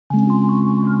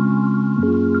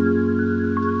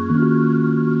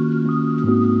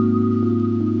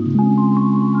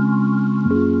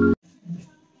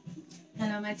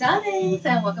Guys,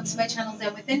 and welcome to my channel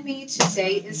Zen Within Me.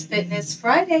 Today is Fitness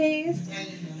Fridays.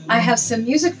 I have some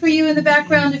music for you in the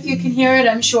background if you can hear it.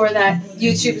 I'm sure that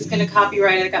YouTube is going to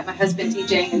copyright it. I got my husband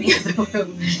DJing in the other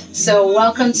room. So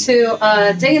welcome to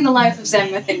a day in the life of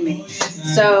Zen Within Me.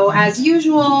 So as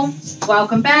usual,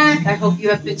 welcome back. I hope you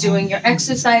have been doing your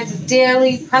exercises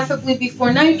daily, preferably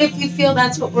before night. If you feel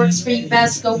that's what works for you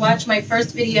best, go watch my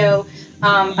first video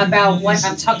about what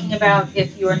I'm talking about.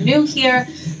 If you're new here,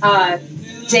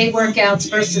 day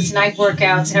workouts versus night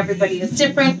workouts. Everybody is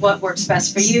different. What works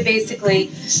best for you, basically.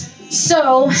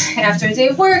 So after a day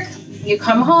of work, you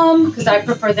come home, because I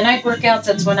prefer the night workouts.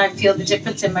 That's when I feel the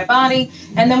difference in my body.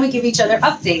 And then we give each other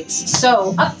updates.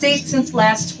 So updates since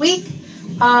last week.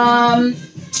 I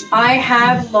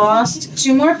have lost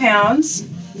 2 more pounds.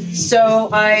 So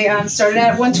I started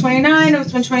at 129. I was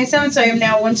 127. So I am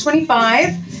now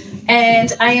 125.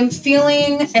 And I am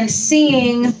feeling and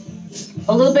seeing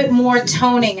a little bit more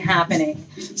toning happening.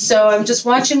 So I'm just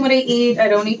watching what I eat. I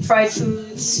don't eat fried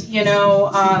foods,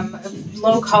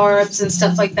 low carbs and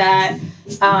stuff like that.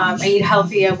 I eat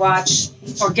healthy. I watch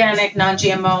organic,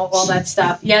 non-GMO, all that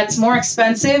stuff. Yeah, it's more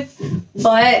expensive,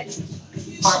 but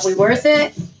aren't we worth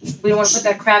it? We don't want to put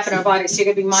that crap in our body, so you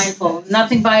got to be mindful.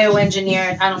 Nothing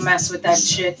bioengineered. I don't mess with that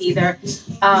shit either.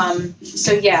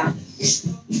 So yeah.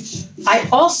 I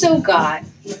also got,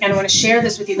 and I want to share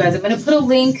this with you guys. I'm going to put a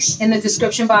link in the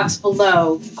description box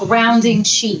below. Grounding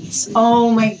sheets. Oh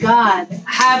my God.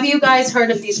 Have you guys heard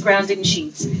of these grounding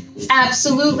sheets?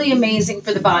 Absolutely amazing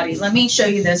for the body. Let me show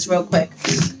you this real quick.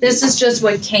 This is just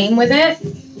what came with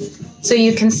it. So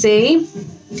you can see.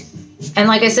 And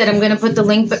like I said, I'm going to put the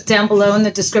link down below in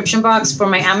the description box for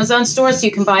my Amazon store so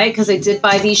you can buy it, because I did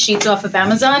buy these sheets off of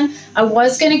Amazon. I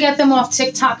was going to get them off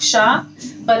TikTok Shop,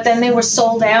 but then they were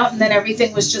sold out, and then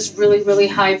everything was just really, really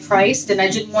high priced, and I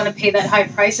didn't want to pay that high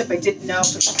price if I didn't know if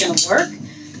it was going to work.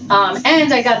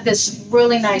 And I got this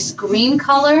really nice green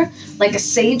color, like a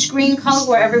sage green color,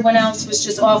 where everyone else was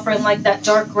just offering like that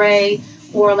dark gray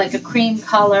or like a cream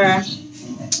color,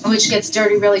 which gets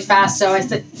dirty really fast. So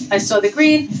I saw the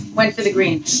green, went for the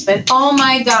green. But oh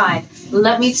my God,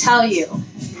 let me tell you,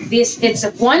 it's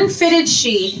a one fitted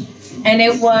sheet, and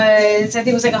it was, I think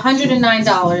it was like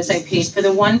 $109 I paid for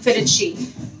the one fitted sheet.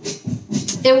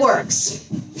 It works.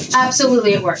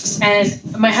 Absolutely, it works. And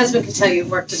my husband can tell you it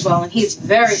worked as well, and he's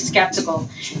very skeptical.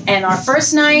 And our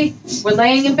first night, we're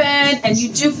laying in bed, and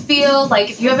you do feel like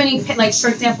if you have any, like for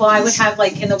example, I would have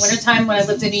like in the wintertime when I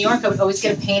lived in New York, I would always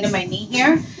get a pain in my knee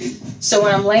here. So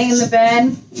when I'm laying in the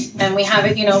bed and we have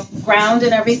it, ground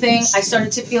and everything, I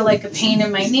started to feel like a pain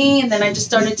in my knee, and then I just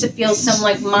started to feel some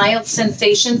like mild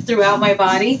sensations throughout my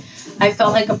body. I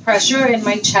felt like a pressure in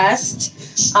my chest.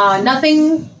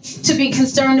 Nothing to be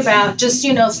concerned about, just,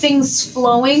 things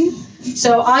flowing.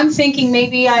 So I'm thinking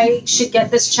maybe I should get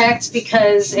this checked,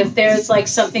 because if there's like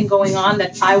something going on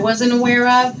that I wasn't aware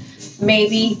of,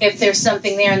 maybe if there's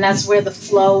something there and that's where the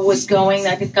flow was going,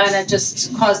 that it kind of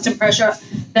just caused some pressure,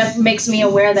 that makes me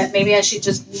aware that maybe I should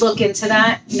just look into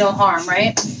that. No harm,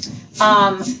 right?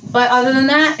 But other than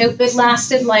that, it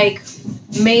lasted like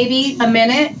maybe a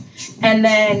minute. And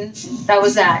then that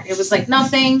was that. It was like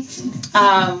nothing.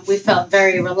 We felt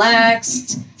very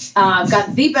relaxed.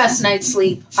 Got the best night's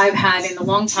sleep I've had in a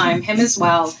long time. Him as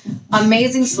well.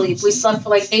 Amazing sleep. We slept for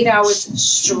like 8 hours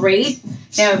straight.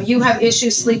 Now, if you have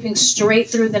issues sleeping straight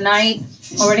through the night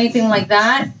or anything like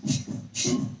that,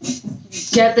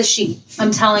 get the sheet.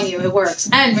 I'm telling you, it works.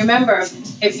 And remember,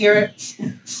 if you're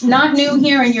not new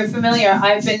here and you're familiar,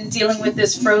 I've been dealing with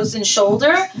this frozen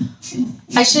shoulder.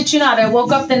 I shit you not. I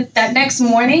woke up that next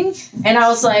morning and I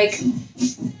was like,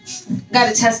 got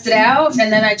to test it out.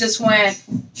 And then I just went,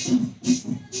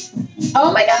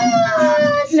 oh my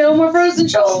God, no more frozen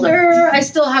shoulder. I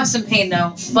still have some pain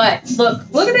though. But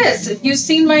look at this. If you've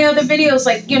seen my other videos,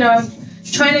 like, I'm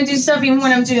trying to do stuff even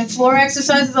when I'm doing floor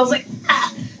exercises, I was like,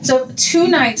 ah. So 2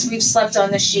 nights we've slept on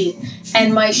the sheet,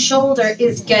 and my shoulder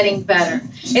is getting better.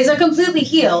 It's not completely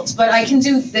healed, but I can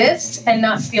do this and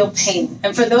not feel pain.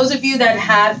 And for those of you that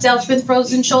have dealt with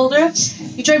frozen shoulder,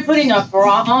 you try putting a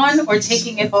bra on or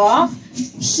taking it off,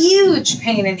 huge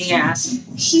pain in the ass,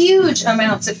 huge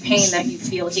amounts of pain that you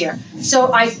feel here.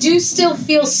 So I do still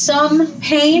feel some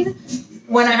pain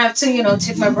when I have to,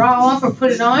 take my bra off or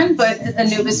put it on, but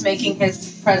Anubis making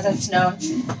his presence known.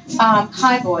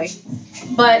 Hi, boy.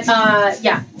 But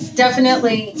yeah,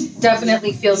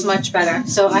 definitely feels much better.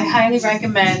 So I highly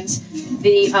recommend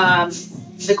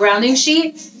the grounding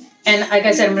sheet. And like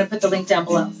I said, I'm going to put the link down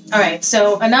below. All right,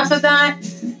 so enough of that.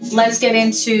 Let's get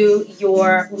into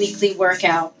your weekly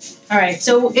workout. All right,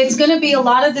 so it's going to be a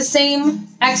lot of the same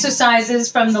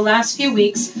exercises from the last few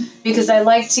weeks, because I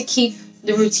like to keep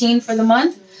the routine for the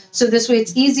month. So this way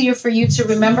it's easier for you to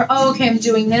remember, oh, okay, I'm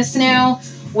doing this now,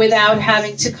 without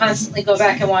having to constantly go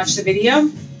back and watch the video.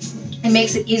 It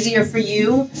makes it easier for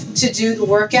you to do the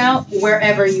workout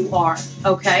wherever you are,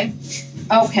 okay?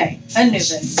 Okay,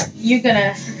 Anubis, you're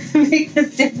gonna make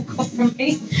this difficult for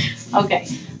me. Okay,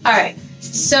 all right.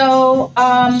 So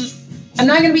I'm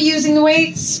not gonna be using the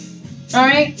weights, all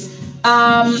right?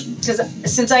 Because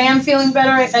since I am feeling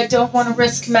better, I don't want to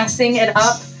risk messing it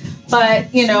up.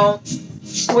 But, you know,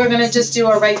 we're going to just do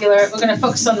our regular, we're going to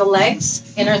focus on the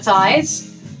legs, inner thighs,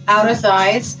 outer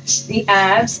thighs, the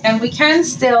abs. And we can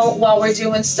still, while we're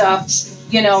doing stuff,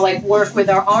 you know, like work with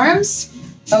our arms.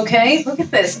 Okay, look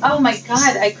at this. Oh my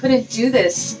God, I couldn't do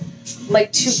this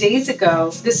like 2 days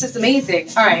ago. This is amazing.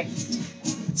 All right,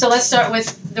 so let's start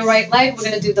with the right leg. We're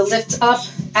going to do the lift up,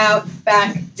 out,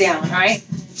 back, down. All right,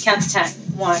 count to 10.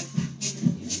 1,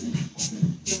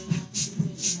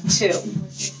 2,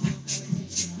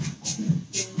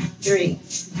 3,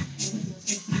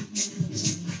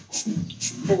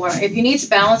 4. If you need to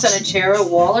balance on a chair or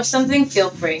wall or something, feel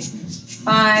free.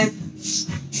 5.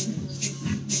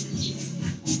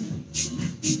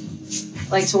 I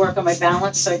like to work on my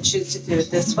balance, so I choose to do it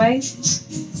this way.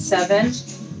 7.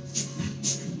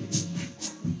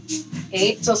 8.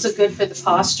 It's also good for the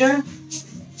posture.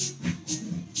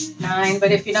 9.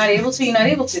 But if you're not able to, you're not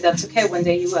able to. That's okay. One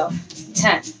day you will.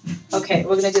 10. Okay,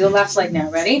 we're going to do the left leg now.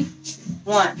 Ready?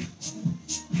 1,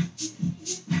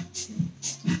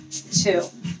 2,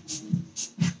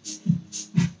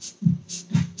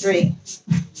 3,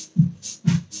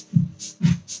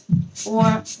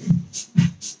 4,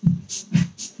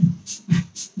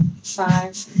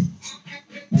 5,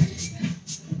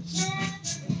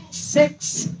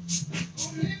 6,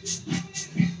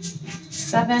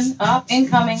 7, up,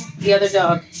 incoming, the other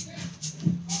dog.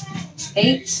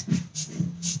 8,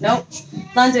 nope,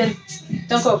 London,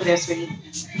 don't go over there, sweetie.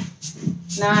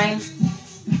 9,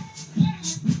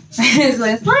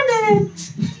 it's London,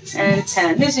 and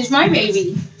 10. This is my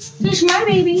baby. This is my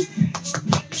baby.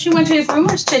 She went to the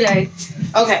groomers today.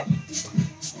 Okay,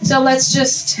 so let's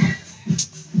just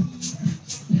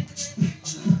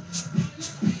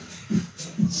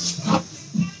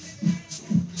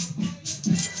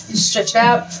stretch it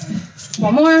out.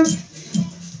 One more.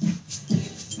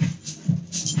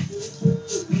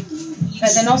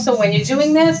 And then also when you're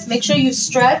doing this, make sure you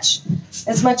stretch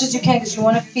as much as you can because you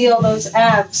want to feel those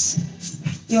abs.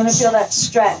 You want to feel that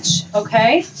stretch,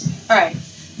 okay? All right,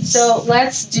 so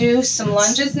let's do some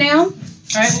lunges now. All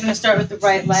right, we're going to start with the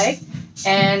right leg.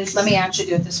 And let me actually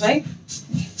do it this way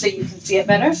so you can see it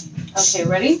better. Okay,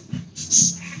 ready?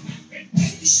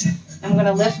 I'm going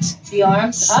to lift the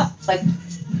arms up like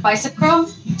bicep curl.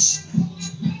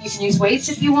 You can use weights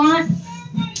if you want.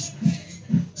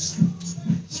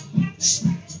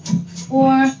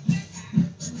 4, 5,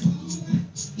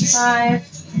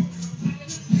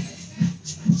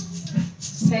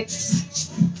 6,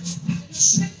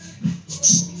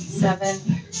 7,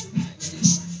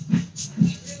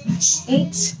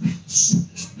 8,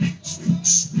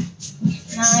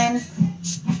 9,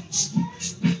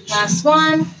 last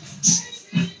one,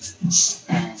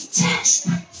 and 10.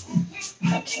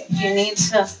 Okay, if you need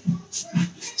to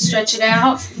stretch it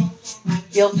out,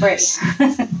 feel free.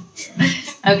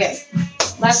 Okay,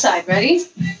 left side, ready?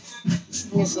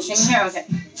 You still see me here? Okay.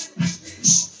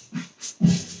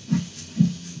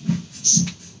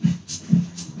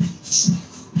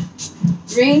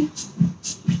 3,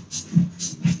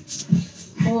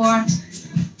 4,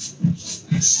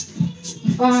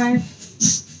 5,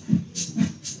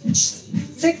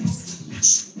 6,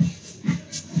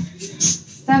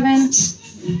 7,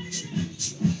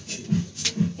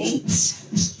 8,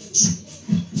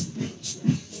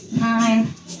 9,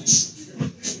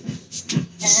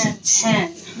 and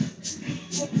 10.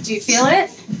 Do you feel it?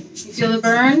 You feel the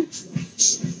burn?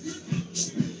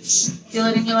 Feel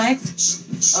it in your legs?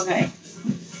 Okay.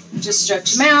 Just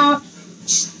stretch them out.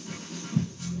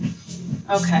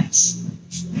 Okay.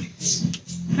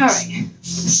 All right.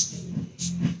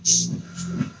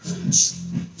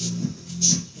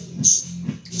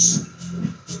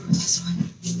 This one.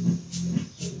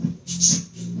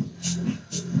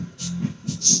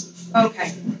 Okay.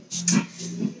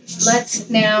 Let's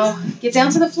now get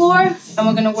down to the floor, and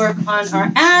we're going to work on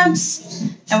our abs,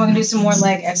 and we're going to do some more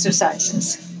leg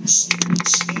exercises.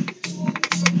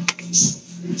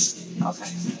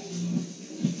 Okay.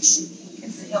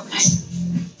 Okay.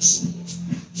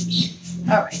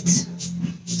 All right.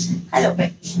 Hello,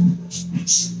 baby.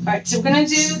 All right, so we're going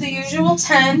to do the usual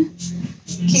 10.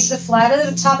 Keep the flat of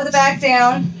the top of the back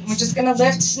down. We're just going to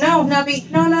lift. No, Nubby.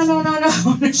 No. No.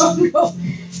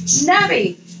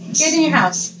 Nubby. Get in your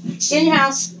house. Get in your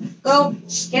house. Go.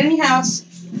 Get in your house.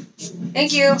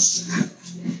 Thank you.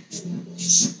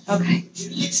 Okay.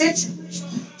 Sit.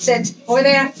 Sit. Over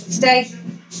there. Stay.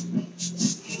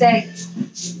 Stay.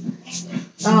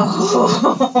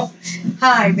 Oh.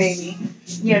 Hi, baby.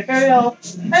 Yeah, hello.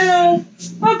 Hello.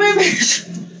 Hi, baby.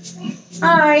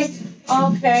 Hi.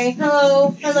 Okay.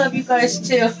 Hello. I love you guys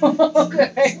too.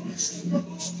 Okay.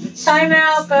 Time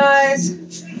out,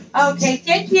 guys. Okay,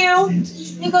 thank you.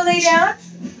 You go lay down.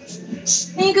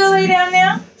 Can you go lay down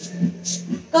now?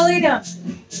 Go lay down.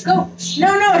 Go.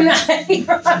 No, not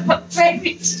you're on my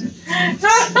face.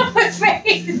 Not on my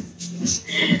face.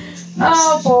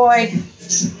 Oh boy.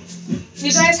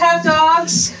 You guys have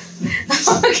dogs?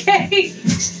 Okay.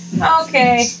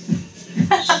 Okay.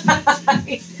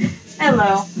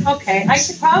 Hello. Okay. I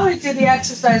could probably do the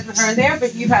exercise with her there,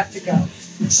 but you have to go.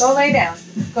 Go lay down.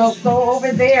 Go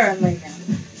over there and lay down.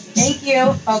 Thank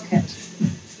you. Okay.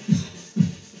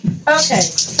 Okay.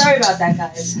 Sorry about that,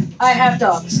 guys. I have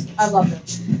dogs. I love them.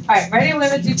 All right. Ready? We're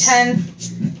going to do 10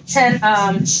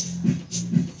 sit-ups.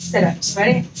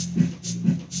 Ready?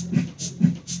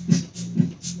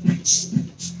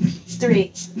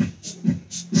 3,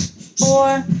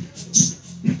 4,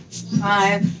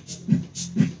 5,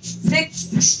 6,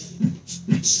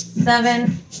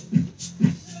 7,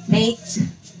 8,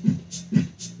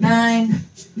 9,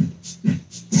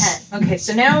 10. Okay,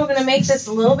 so now we're going to make this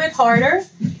a little bit harder.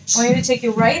 I want you to take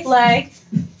your right leg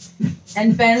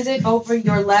and bend it over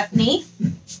your left knee.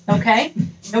 Okay?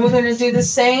 And we're going to do the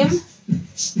same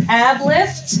ab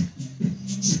lift.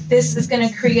 This is going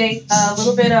to create a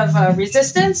little bit of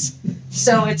resistance,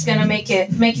 so it's going to make you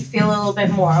feel a little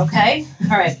bit more, okay?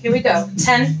 All right, here we go.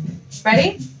 10.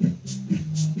 Ready?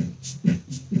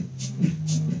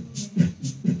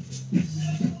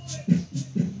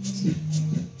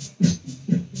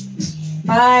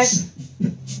 Five,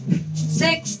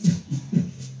 6,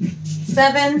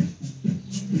 7,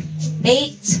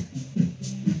 8,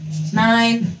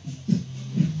 9,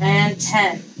 and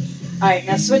 10. All right,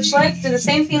 now switch legs. Do the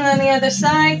same thing on the other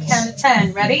side. Count to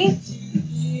 10. Ready?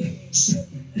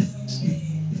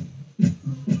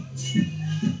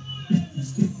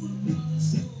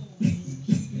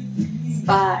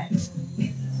 Five,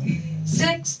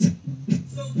 6,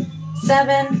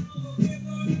 7,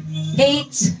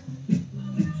 8,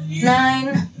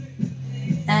 9,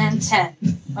 and 10.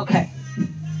 Okay.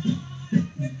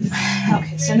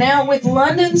 Okay, so now with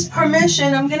London's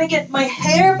permission, I'm going to get my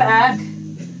hair back,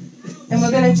 and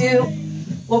we're going to do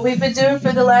what we've been doing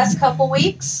for the last couple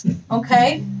weeks.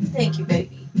 Okay? Thank you,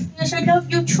 baby. Yes, I love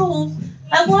you, too.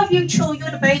 I love you, too.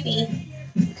 You're the baby.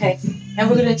 Okay, and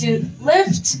we're going to do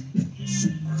lift,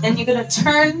 and you're going to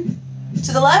turn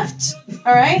to the left.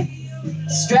 All right?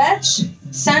 Stretch,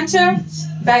 center,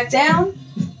 back down,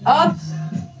 up,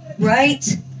 right,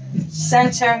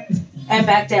 center, and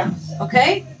back down.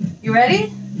 Okay? You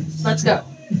ready? Let's go.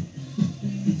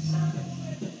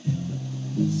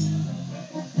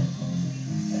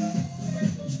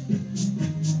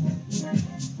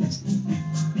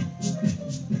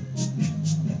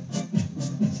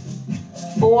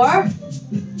 Four.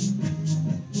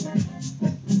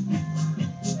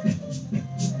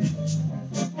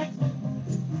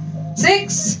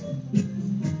 6.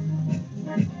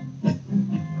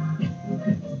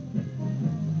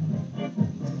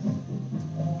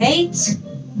 8.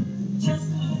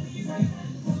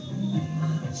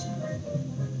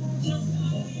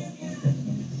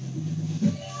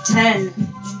 10.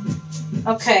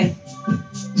 Okay.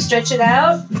 Stretch it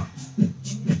out.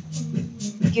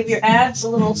 Give your abs a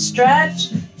little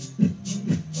stretch.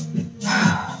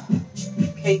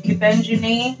 Okay, you can bend your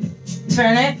knee.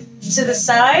 Turn it to the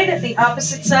side, the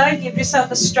opposite side. Give yourself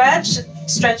a stretch. It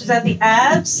stretches out the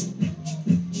abs.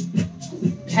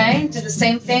 Okay, do the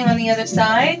same thing on the other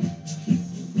side.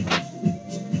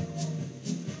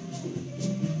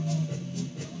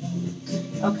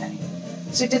 Okay,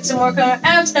 so we did some work on our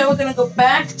abs. Now we're going to go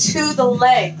back to the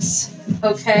legs,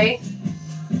 okay?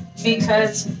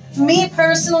 Because me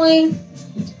personally,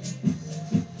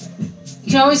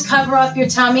 you can always cover up your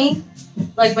tummy.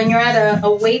 Like when you're at a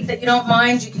weight that you don't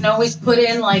mind, you can always put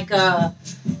in like a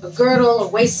girdle or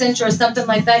waist cinch or something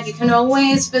like that. You can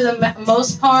always, for the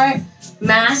most part,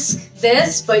 mask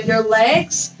this, but your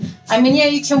legs, I mean, yeah,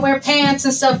 you can wear pants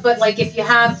and stuff, but like if you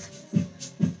have,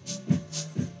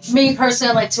 me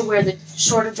personally, I like to wear the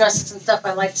shorter dresses and stuff.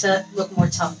 I like to look more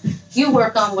toned. You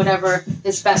work on whatever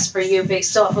is best for you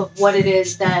based off of what it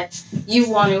is that you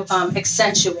want to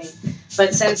accentuate.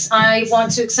 But since I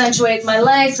want to accentuate my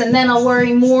legs, and then I'll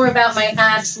worry more about my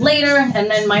abs later,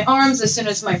 and then my arms as soon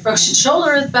as my frozen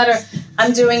shoulder is better,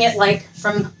 I'm doing it like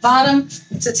from bottom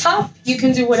to top. You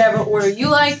can do whatever order you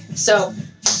like. So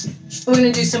we're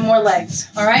going to do some more legs,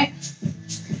 all right?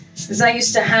 Because I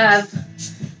used to have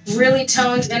really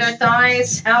toned inner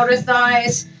thighs, outer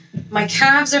thighs. My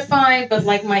calves are fine, but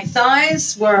like my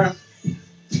thighs were.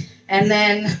 And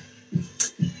then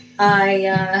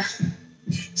I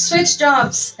switched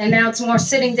jobs, and now it's more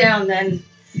sitting down than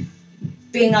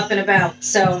being up and about.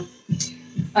 So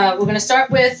we're going to start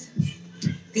with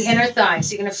the inner thigh.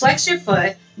 So you're going to flex your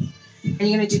foot, and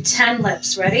you're going to do 10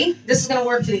 lifts. Ready? This is going to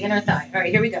work for the inner thigh. All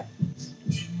right, here we go.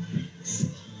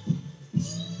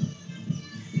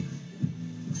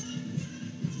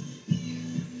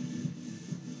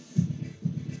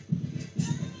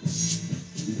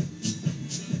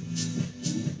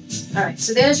 All right,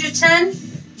 so there's your 10.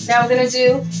 Now we're going to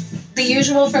do the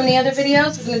usual from the other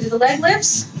videos. We're going to do the leg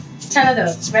lifts, 10 of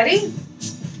those. Ready?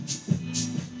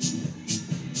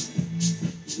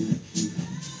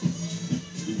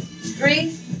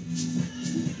 Three,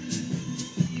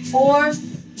 4,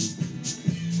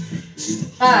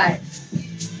 5,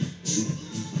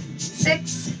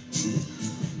 6,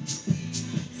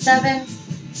 7,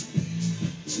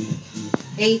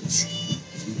 8,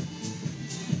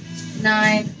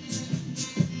 9,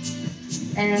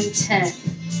 and 10.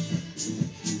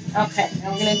 Okay,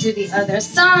 now we're going to do the other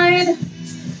side.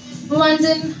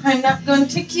 London, I'm not going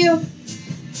to kick you.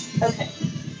 Okay,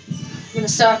 I'm going to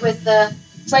start with the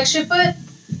flex your foot,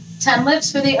 10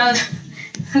 lifts for the other.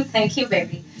 Thank you,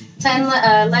 baby. 10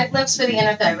 leg lifts for the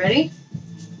inner thigh. Ready?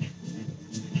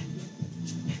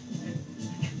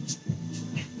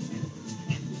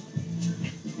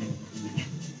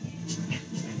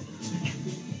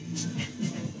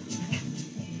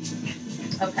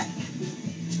 Okay.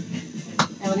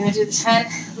 And we're going to do the 10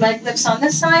 leg lifts on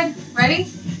this side. Ready?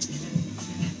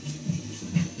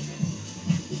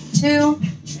 2,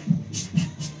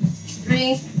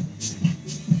 3,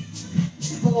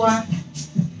 4,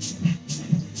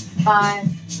 5,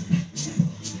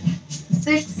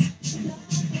 6,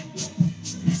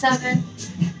 7,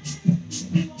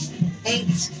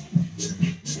 8,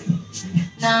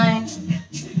 9,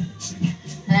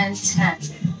 and 10.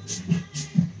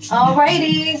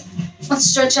 Alrighty, let's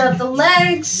stretch out the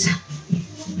legs. I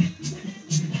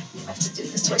have to do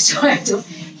this way so I have to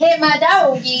hit my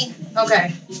doggy.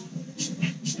 Okay,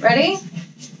 ready?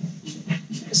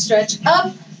 Stretch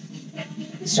up,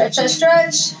 stretch, stretch,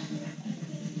 stretch.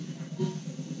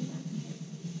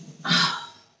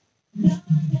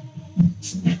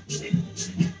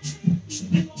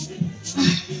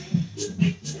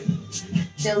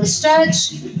 Do a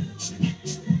stretch.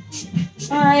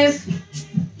 5,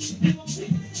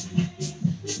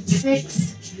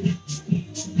 6,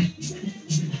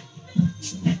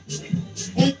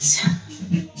 8,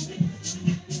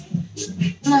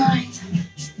 9,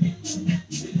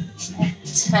 and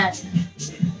 10.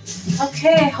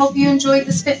 Okay, I hope you enjoyed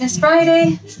this Fitness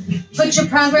Friday. Put your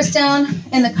progress down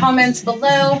in the comments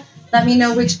below. Let me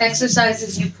know which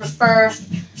exercises you prefer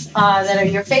that are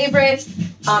your favorite.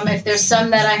 If there's some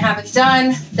that I haven't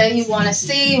done that you want to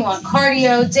see, you want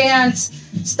cardio, dance,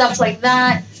 stuff like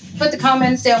that, put the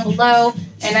comments down below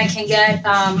and I can get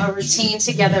a routine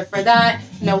together for that.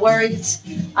 No worries.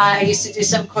 I used to do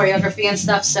some choreography and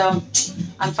stuff, so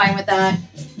I'm fine with that.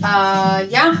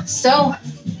 Yeah, so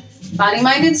body,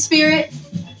 mind, and spirit.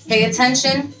 Pay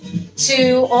attention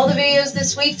to all the videos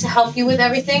this week to help you with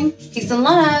everything. Peace and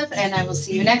love, and I will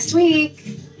see you next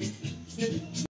week.